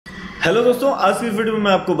Hello दोस्तों, आज की वीडियो में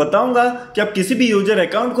मैं आपको बताऊंगा कि आप किसी भी यूजर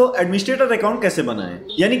अकाउंट को एडमिनिस्ट्रेटर अकाउंट कैसे बनाएं,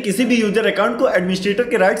 यानी किसी भी यूजर अकाउंट को एडमिनिस्ट्रेटर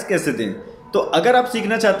के राइट्स कैसे दें। तो अगर आप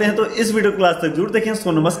सीखना चाहते हैं तो इस वीडियो क्लास तक जरूर देखें।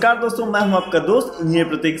 सो नमस्कार दोस्तों, मैं हूं आपका दोस्त इंजीनियर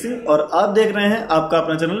प्रतीक सिंह और आप देख रहे हैं आपका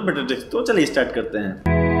अपना चैनल बटरटेक्स। तो चलिए स्टार्ट करते हैं।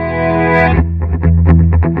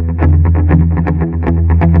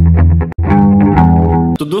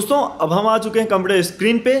 तो दोस्तों, अब हम आ चुके हैं कंप्यूटर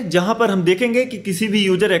स्क्रीन पे, जहां पर हम देखेंगे कि किसी भी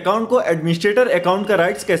यूजर अकाउंट को एडमिनिस्ट्रेटर अकाउंट का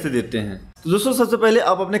राइट्स कैसे देते हैं। तो दोस्तों, सबसे पहले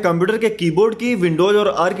आप अपने कंप्यूटर के कीबोर्ड की विंडोज और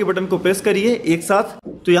आर की बटन को प्रेस करिए एक साथ।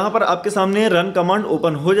 तो यहाँ पर आपके सामने रन कमांड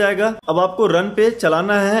ओपन हो जाएगा। अब आपको रन पे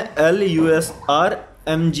चलाना है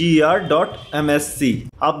lusrmgr.msc।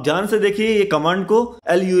 आप ध्यान से देखिए ये कमांड को,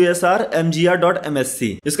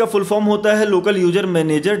 lusrmgr.msc। इसका फुल फॉर्म होता है local user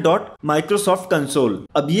manager dot Microsoft console.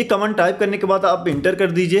 अब ये कमांड टाइप करने के बाद आप इंटर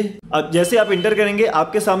कर दीजिए। अब जैसे आप इंटर करेंगे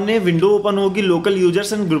आपके सामने विंडो ओपन होगी लोकल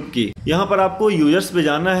यूजर्स एंड ग्रुप की। यहाँ पर आपको यूजर्स पे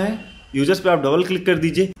जाना है। यूजर्स पे आप डबल क्लिक कर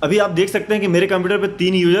दीजिए। अभी आप देख सकते हैं कि मेरे कंप्यूटर पे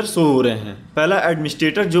 3 यूजर शो हो रहे हैं। पहला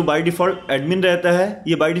एडमिनिस्ट्रेटर जो बाय डिफॉल्ट एडमिन रहता है,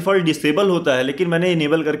 ये बाय डिफॉल्ट डिसेबल होता है, लेकिन मैंने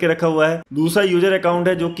इनेबल करके रखा हुआ है। दूसरा यूजर अकाउंट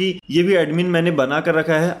है जो कि ये भी एडमिन मैंने बना कर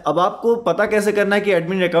रखा है। अब आपको पता कैसे करना है कि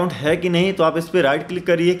एडमिन अकाउंट है कि नहीं, तो आप इस पे राइट क्लिक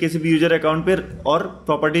करिए किसी भी यूजर अकाउंट पर और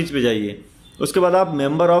प्रॉपर्टीज पे जाइए। उसके बाद आप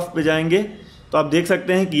मेंबर ऑफ पे जाएंगे तो आप देख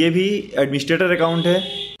सकते हैं कि ये भी एडमिनिस्ट्रेटर अकाउंट है।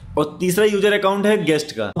 और तीसरा यूजर अकाउंट है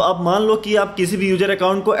गेस्ट का। अब आप मान लो कि आप किसी भी यूजर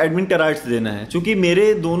अकाउंट को एडमिन का राइट्स देना है। क्योंकि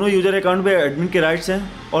मेरे दोनों यूजर अकाउंट पे एडमिन के राइट्स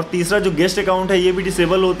हैं और तीसरा जो गेस्ट अकाउंट है ये भी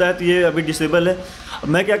डिसेबल होता है, तो ये अभी डिसेबल है।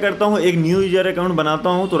 मैं क्या करता हूँ, एक न्यू यूजर अकाउंट बनाता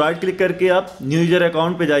हूँ। तो राइट क्लिक करके आप न्यू यूजर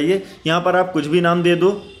अकाउंट पे जाइए। यहाँ पर आप कुछ भी नाम दे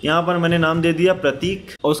दो। यहाँ पर मैंने नाम दे दिया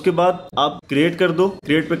प्रतीक। और उसके बाद आप क्रिएट कर दो।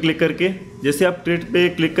 क्रिएट पे क्लिक करके जैसे आप क्रिएट पे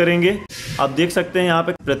क्लिक करेंगे आप देख सकते हैं यहाँ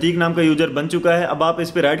पे प्रतीक नाम का यूजर बन चुका है। अब आप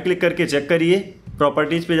इस पे राइट क्लिक करके चेक करिए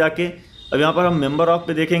प्रॉपर्टीज पे जाके। अब यहाँ पर हम मेंबर ऑफ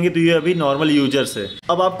पे देखेंगे तो ये अभी नॉर्मल यूजर्स है।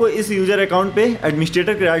 अब आपको इस यूजर अकाउंट पे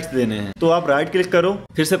एडमिनिस्ट्रेटर के राइट्स देने हैं। तो आप राइट क्लिक करो,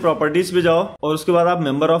 फिर से प्रॉपर्टीज पे जाओ और उसके बाद आप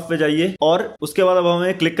मेंबर ऑफ पे जाइए और उसके बाद अब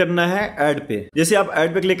हमें क्लिक करना है ऐड पे। जैसे आप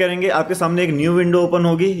ऐड पे क्लिक करेंगे आपके सामने एक न्यू विंडो ओपन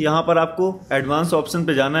होगी। यहाँ पर आपको एडवांस ऑप्शन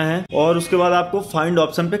पे जाना है और उसके बाद आपको फाइंड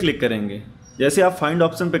ऑप्शन पे क्लिक करेंगे। जैसे आप फाइंड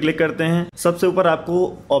ऑप्शन पे क्लिक करते हैं सबसे ऊपर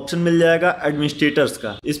आपको ऑप्शन मिल जाएगा एडमिनिस्ट्रेटर्स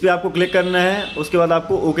का। इस पे आपको क्लिक करना है। उसके बाद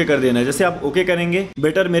आपको ओके कर देना है। जैसे आप ओके करेंगे,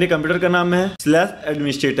 बेटर मेरे कंप्यूटर का नाम है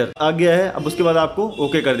 /एडमिनिस्ट्रेटर आ गया है। अब उसके बाद आपको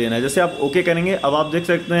ओके कर देना है। जैसे आप ओके करेंगे अब आप देख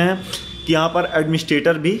सकते हैं कि यहाँ पर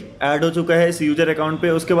एडमिनिस्ट्रेटर भी ऐड हो चुका है इस यूजर अकाउंट पे।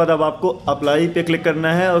 उसके बाद अब आपको अप्लाई पे क्लिक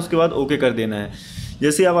करना है और उसके बाद ओके कर देना है।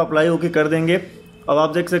 जैसे आप अप्लाई ओके कर देंगे अब आप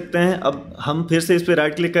देख सकते हैं अब हम फिर से इस पे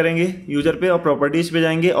राइट क्लिक करेंगे यूजर पे और प्रॉपर्टीज पे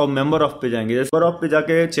जाएंगे और मेंबर ऑफ पे जाएंगे। मेंबर ऑफ पे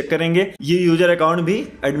जाके चेक करेंगे ये यूजर अकाउंट भी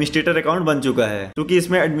एडमिनिस्ट्रेटर अकाउंट बन चुका है क्योंकि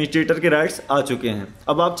इसमें एडमिनिस्ट्रेटर के राइट्स आ चुके हैं।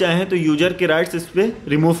 अब आप चाहें तो यूजर के राइट्स इस पे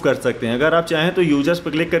रिमूव कर सकते हैं। अगर आप चाहें तो यूजर्स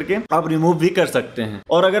पे क्लिक करके आप रिमूव भी कर सकते हैं।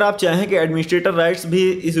 और अगर आप चाहें कि एडमिनिस्ट्रेटर राइट्स भी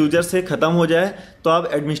इस यूजर से खत्म हो जाए तो आप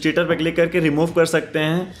एडमिनिस्ट्रेटर पे क्लिक करके रिमूव कर सकते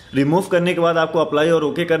हैं। रिमूव करने के बाद आपको अप्लाई और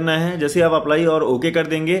ओके करना है। जैसे आप अप्लाई और ओके कर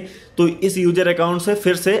देंगे तो इस यूजर अकाउंट से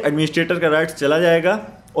फिर से एडमिनिस्ट्रेटर का राइट्स चला जाएगा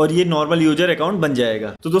और ये नॉर्मल यूजर अकाउंट बन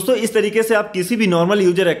जाएगा। तो दोस्तों, इस तरीके से आप किसी भी नॉर्मल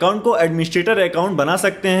यूजर अकाउंट को एडमिनिस्ट्रेटर अकाउंट बना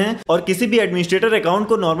सकते हैं और किसी भी एडमिनिस्ट्रेटर अकाउंट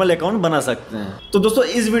को नॉर्मल अकाउंट बना सकते हैं। तो दोस्तों,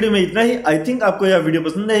 इस वीडियो में इतना ही। आई थिंक आपको यह वीडियो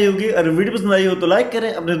पसंद आई होगी। अगर वीडियो पसंद आई हो तो लाइक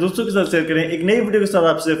करें, अपने दोस्तों के साथ शेयर करें। एक नई वीडियो के साथ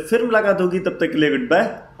आपसे फिर मुलाकात होगी। तब तक के लिए good bye,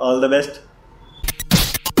 all the best.